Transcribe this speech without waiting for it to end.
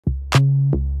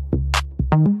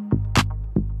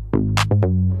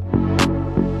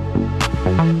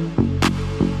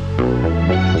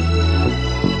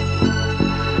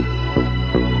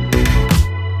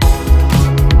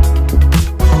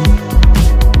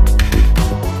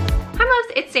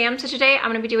grwm. So today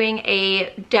I'm going to be doing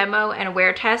a demo and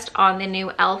wear test on the new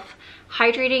e.l.f.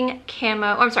 Hydrating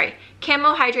Camo,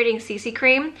 Camo Hydrating CC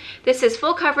Cream. This is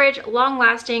full coverage, long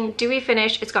lasting, dewy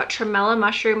finish. It's got tremella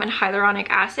mushroom and hyaluronic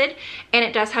acid, and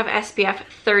it does have SPF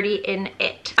 30 in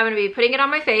it. I'm going to be putting it on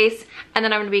my face, and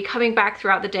then I'm going to be coming back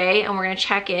throughout the day, and we're going to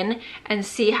check in and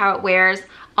see how it wears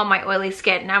on my oily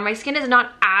skin. Now my skin is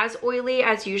not as oily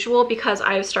as usual because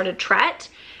I've started Tret,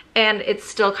 and it's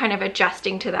still kind of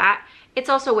adjusting to that. It's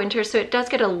also winter, so it does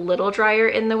get a little drier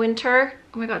in the winter.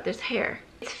 Oh my god, this hair.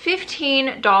 It's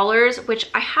 $15, which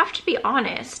I have to be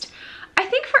honest, I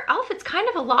think for e.l.f. it's kind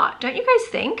of a lot. Don't you guys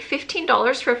think?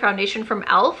 $15 for a foundation from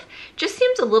e.l.f. just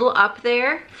seems a little up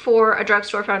there for a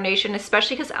drugstore foundation,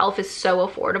 especially because e.l.f. is so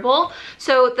affordable.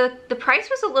 So the price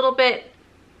was a little bit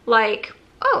like,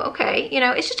 oh, okay, you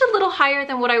know, it's just a little higher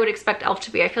than what I would expect e.l.f.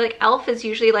 to be. I feel like e.l.f. is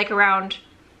usually like around,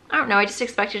 I don't know, I just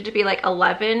expected it to be like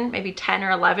 11, maybe 10 or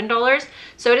 $11.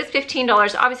 So it is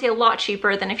 $15, obviously a lot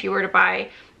cheaper than if you were to buy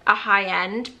a high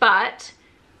end, but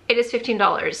it is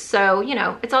 $15. So, you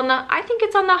know, it's on the, I think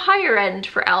it's on the higher end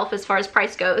for e.l.f. as far as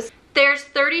price goes. There's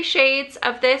 30 shades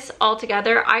of this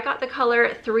altogether. I got the color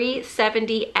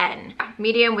 370N,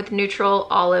 medium with neutral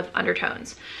olive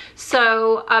undertones.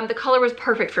 So the color was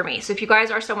perfect for me. So if you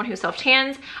guys are someone who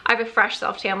self-tans, I have a fresh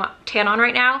self-tan on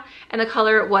right now, and the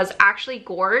color was actually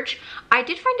gorge. I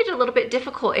did find it a little bit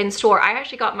difficult in store. I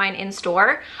actually got mine in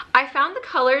store. I found the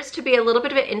colors to be a little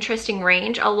bit of an interesting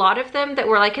range. A lot of them that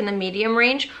were like in the medium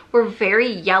range were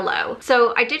very yellow.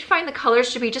 So I did find the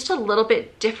colors to be just a little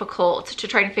bit difficult to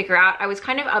try and figure out. I was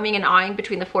kind of umming and ahhing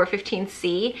between the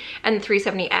 415C and the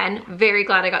 370N. Very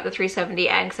glad I got the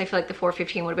 370N because I feel like the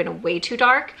 415 would have been way too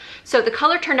dark. So the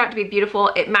color turned out to be beautiful.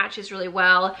 It matches really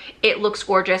well. It looks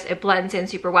gorgeous. It blends in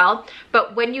super well.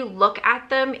 But when you look at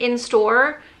them in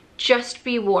store, just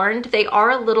be warned, they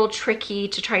are a little tricky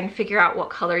to try and figure out what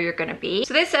color you're gonna be.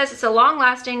 So this says it's a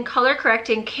long-lasting,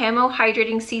 color-correcting Camo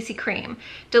Hydrating CC Cream.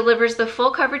 Delivers the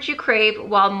full coverage you crave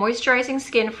while moisturizing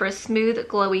skin for a smooth,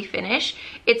 glowy finish.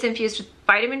 It's infused with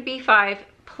vitamin B5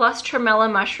 plus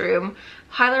tremella mushroom,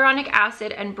 hyaluronic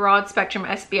acid, and broad spectrum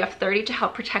SPF 30 to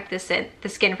help protect the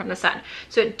skin from the sun.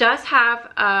 So it does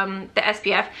have the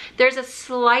SPF. There's a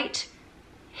slight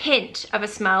hint of a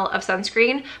smell of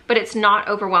sunscreen, but it's not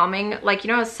overwhelming. Like, you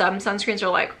know how some sunscreens are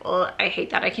like, oh, I hate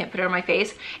that, I can't put it on my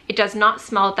face. It does not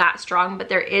smell that strong, but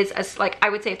there is a, like, I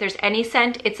would say if there's any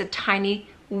scent, it's a tiny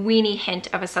weeny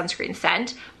hint of a sunscreen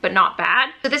scent, but not bad.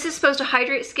 So this is supposed to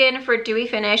hydrate skin for a dewy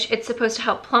finish. It's supposed to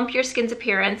help plump your skin's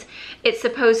appearance. It's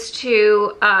supposed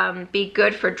to be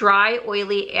good for dry,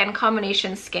 oily, and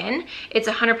combination skin. It's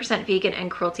 100% vegan and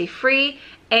cruelty free.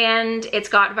 And it's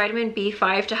got vitamin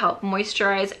B5 to help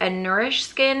moisturize and nourish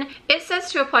skin. It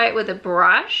says to apply it with a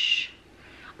brush.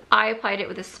 I applied it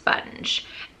with a sponge.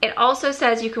 It also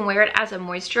says you can wear it as a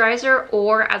moisturizer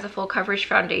or as a full coverage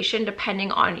foundation depending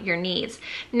on your needs.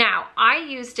 Now, I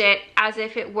used it as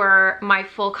if it were my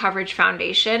full coverage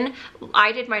foundation.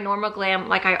 I did my normal glam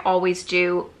like I always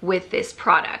do with this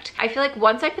product. I feel like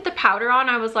once I put the powder on,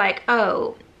 I was like,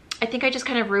 oh, I think I just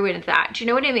kind of ruined that. Do you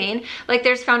know what I mean? Like,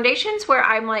 there's foundations where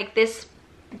I'm like, this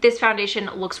foundation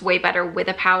looks way better with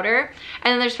a powder.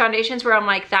 And then there's foundations where I'm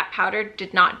like, that powder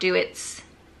did not do it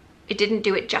didn't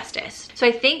do it justice. So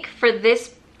I think for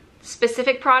this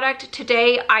specific product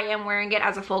today, I am wearing it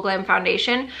as a full glam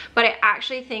foundation, but I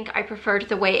actually think I preferred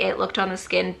the way it looked on the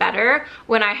skin better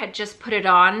when I had just put it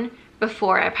on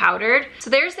before I powdered. So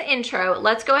there's the intro.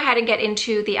 Let's go ahead and get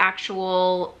into the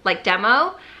actual like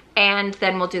demo, and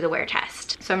then we'll do the wear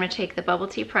test. So I'm gonna take the Bubble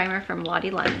Tea Primer from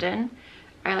Lottie London.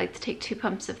 I like to take 2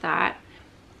 pumps of that.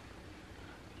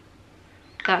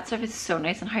 That stuff is so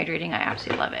nice and hydrating. I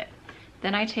absolutely love it.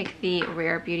 Then I take the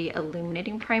Rare Beauty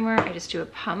Illuminating Primer. I just do a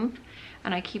pump,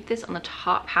 and I keep this on the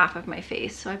top half of my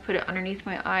face. So I put it underneath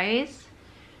my eyes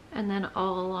and then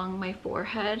all along my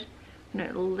forehead, and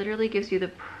it literally gives you the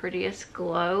prettiest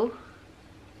glow.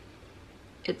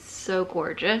 It's so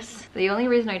gorgeous. The only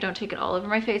reason I don't take it all over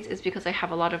my face is because I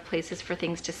have a lot of places for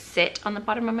things to sit on the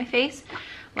bottom of my face,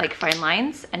 like fine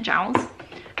lines and jowls,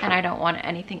 and I don't want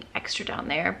anything extra down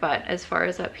there. But as far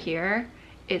as up here,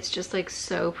 it's just like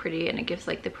so pretty, and it gives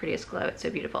like the prettiest glow. It's so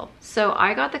beautiful. So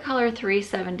I got the color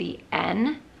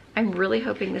 370N. I'm really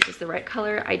hoping this is the right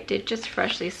color. I did just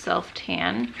freshly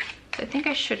self-tan, so I think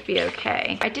I should be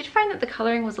okay. I did find that the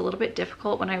coloring was a little bit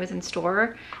difficult when I was in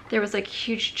store. There was like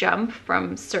huge jump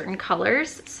from certain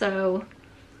colors, so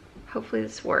hopefully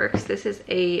this works. This is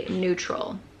a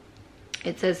neutral.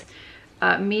 It says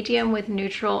medium with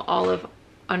neutral olive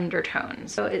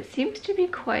undertones. So it seems to be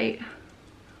quite,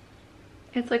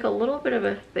 it's like a little bit of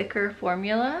a thicker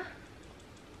formula,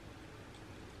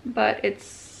 but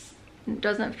it's It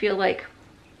doesn't feel like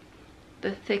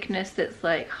the thickness that's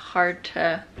like hard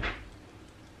to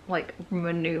like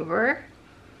maneuver.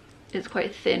 It's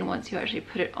quite thin once you actually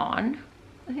put it on.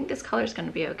 I think this color is going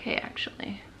to be okay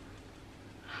actually.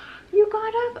 You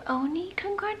got up, Oni,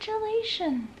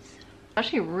 congratulations.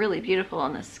 Actually really beautiful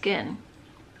on the skin.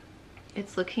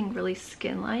 It's looking really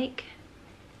skin-like.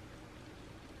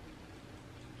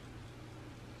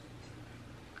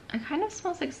 It kind of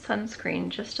smells like sunscreen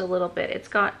just a little bit. It's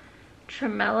got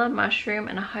tremella mushroom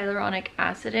and hyaluronic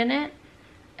acid in it,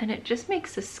 and it just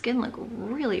makes the skin look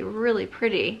really, really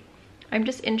pretty. I'm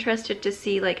just interested to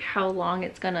see like how long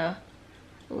it's gonna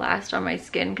last on my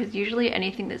skin, because usually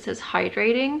anything that says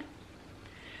hydrating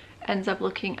ends up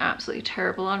looking absolutely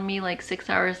terrible on me like 6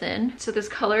 hours in. So this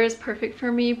color is perfect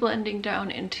for me, blending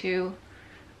down into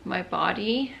my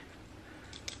body.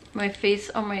 My face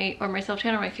on my, or my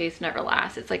self-tan on my face never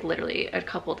lasts. It's like literally a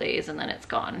couple days and then it's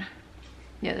gone.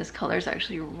 Yeah, this color is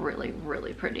actually really,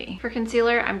 really pretty. For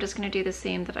concealer, I'm just gonna do the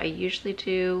same that I usually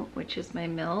do, which is my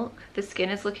Milk. The skin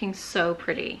is looking so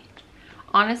pretty.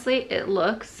 Honestly, it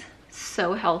looks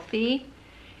so healthy.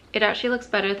 It actually looks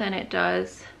better than it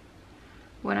does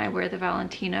when I wear the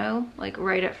Valentino, like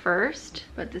right at first.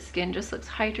 But the skin just looks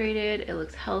hydrated, it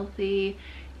looks healthy.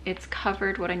 It's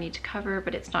covered what I need to cover,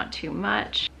 but it's not too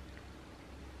much.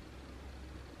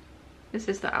 This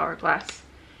is the Hourglass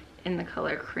in the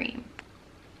color Cream.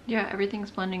 Yeah,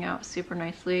 everything's blending out super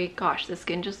nicely. Gosh, the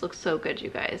skin just looks so good, you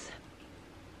guys.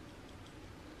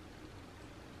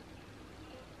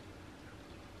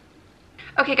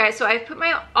 Okay guys, so I've put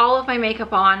all of my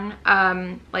makeup on,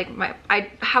 like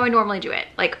how I normally do it,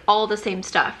 like all the same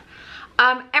stuff.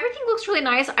 Everything looks really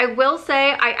nice. I will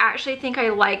say I actually think I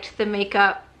liked the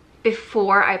makeup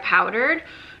before I powdered.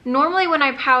 Normally when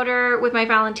I powder with my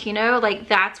Valentino, like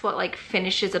that's what like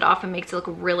finishes it off and makes it look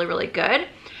really, really good.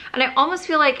 And I almost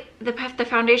feel like the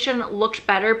foundation looked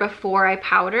better before I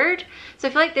powdered. So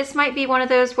I feel like this might be one of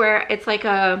those where it's like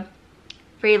a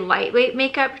very lightweight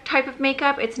makeup type of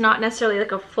makeup. It's not necessarily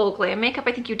like a full glam makeup.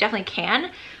 I think you definitely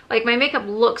can. Like my makeup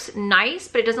looks nice,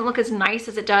 but it doesn't look as nice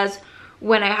as it does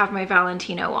when I have my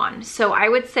Valentino on. So I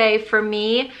would say for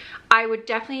me, I would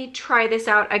definitely try this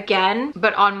out again,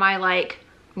 but on my like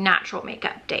natural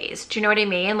makeup days. Do you know what I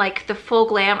mean? Like the full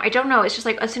glam, I don't know. It's just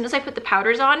like as soon as I put the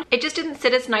powders on, it just didn't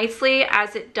sit as nicely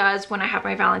as it does when I have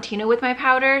my Valentino with my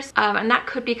powders. And that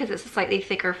could be because it's a slightly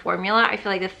thicker formula. I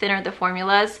feel like the thinner the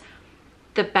formulas,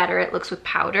 the better it looks with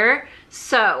powder.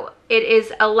 So it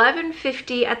is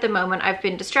 11:50 at the moment. I've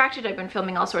been distracted. I've been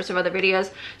filming all sorts of other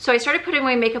videos. So I started putting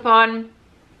my makeup on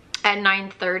at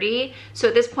 9:30. So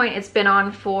at this point it's been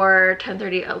on for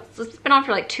 10:30. It's been on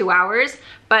for like 2 hours,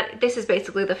 but this is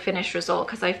basically the finished result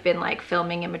because I've been like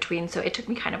filming in between, so it took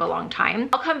me kind of a long time.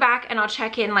 I'll come back and I'll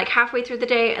check in like halfway through the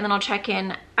day, and then I'll check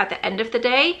in at the end of the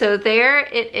day. So there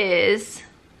it is.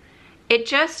 It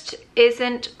just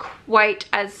isn't quite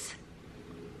as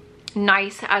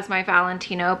nice as my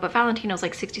Valentino, but Valentino's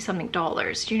like $60 something. Do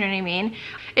you know what I mean?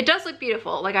 It does look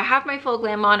beautiful. Like I have my full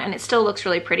glam on and it still looks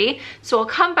really pretty. So I'll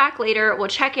come back later, we'll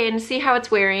check in, see how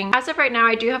it's wearing. As of right now,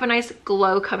 I do have a nice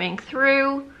glow coming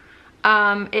through.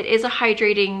 It is a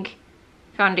hydrating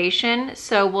foundation,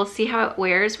 so we'll see how it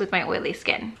wears with my oily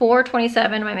skin.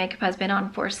 4:27, my makeup has been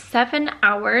on for 7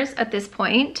 hours at this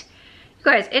point. You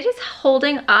guys, it is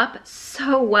holding up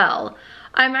so well.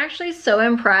 I'm actually so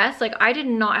impressed. Like I did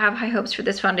not have high hopes for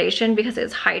this foundation because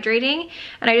it's hydrating,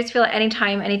 and I just feel like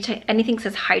anytime anything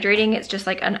says hydrating, it's just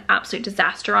like an absolute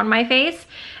disaster on my face.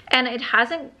 And it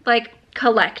hasn't like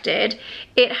collected,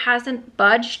 it hasn't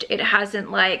budged, it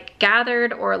hasn't like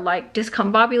gathered or like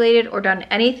discombobulated or done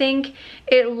anything.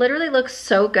 It literally looks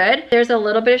so good. There's a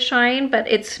little bit of shine, but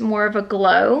it's more of a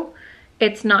glow.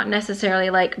 It's not necessarily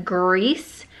like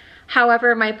grease.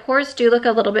 However, my pores do look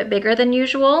a little bit bigger than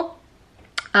usual.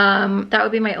 That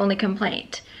would be my only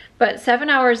complaint. But 7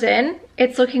 hours in,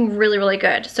 it's looking really, really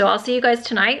good. So I'll see you guys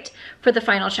tonight for the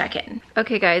final check-in.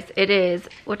 Okay guys, it is,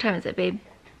 what time is it, babe?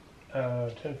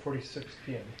 10:46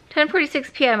 p.m.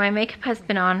 10:46 p.m. My makeup has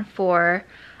been on for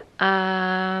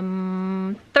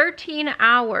 13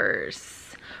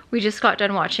 hours. We just got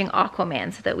done watching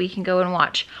Aquaman so that we can go and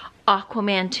watch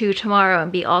Aquaman 2 tomorrow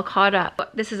and be all caught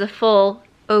up. This is a full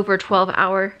over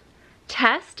 12-hour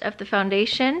test of the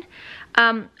foundation.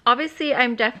 Obviously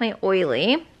I'm definitely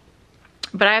oily,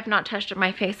 but I have not touched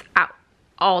my face at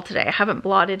all today. I haven't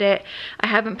blotted it. I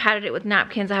haven't patted it with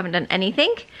napkins. I haven't done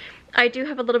anything. I do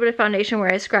have a little bit of foundation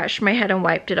where I scratched my head and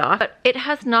wiped it off, but it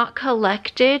has not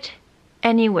collected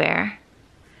anywhere.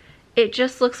 It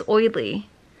just looks oily,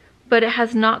 but it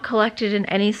has not collected in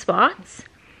any spots.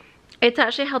 It's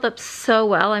actually held up so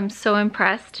well. I'm so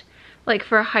impressed. Like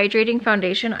for a hydrating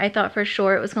foundation, I thought for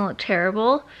sure it was gonna look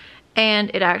terrible. And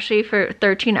it actually, for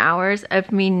 13 hours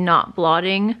of me not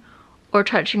blotting or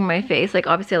touching my face, like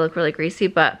obviously I look really greasy,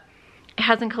 but it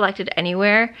hasn't collected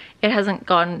anywhere. It hasn't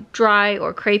gone dry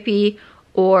or crepey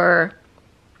or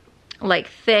like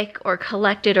thick or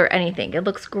collected or anything. It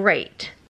looks great.